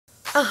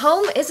A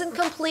home isn't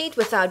complete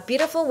without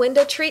beautiful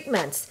window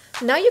treatments.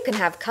 Now you can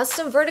have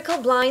custom vertical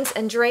blinds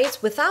and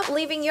drapes without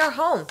leaving your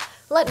home.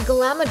 Let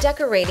Glamour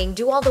Decorating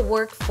do all the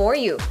work for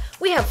you.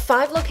 We have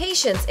 5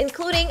 locations,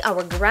 including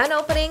our grand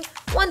opening,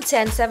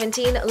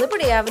 11017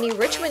 Liberty Avenue,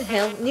 Richmond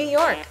Hill, New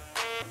York.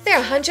 There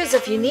are hundreds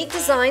of unique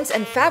designs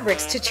and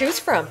fabrics to choose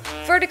from.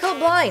 Vertical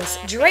blinds,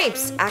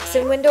 drapes,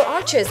 accent window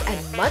arches,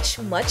 and much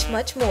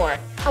more.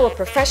 Our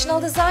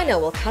professional designer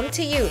will come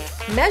to you,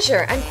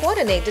 measure and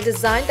coordinate the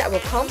design that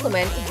will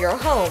complement your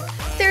home.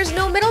 There's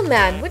no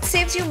middleman, which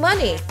saves you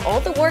money. All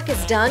the work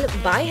is done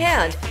by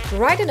hand,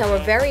 right in our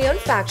very own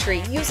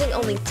factory, using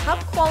only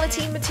top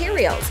quality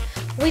materials.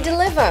 We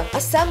deliver,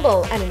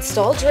 assemble, and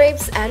install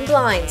drapes and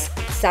blinds.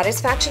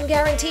 Satisfaction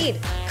guaranteed.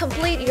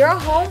 Complete your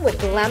home with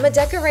Glamour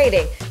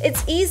Decorating.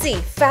 It's easy,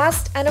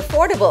 fast, and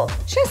affordable.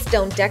 Just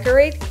don't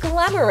decorate,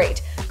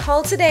 glamourate.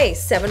 Call today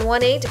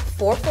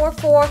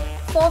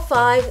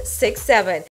 718-444-4567.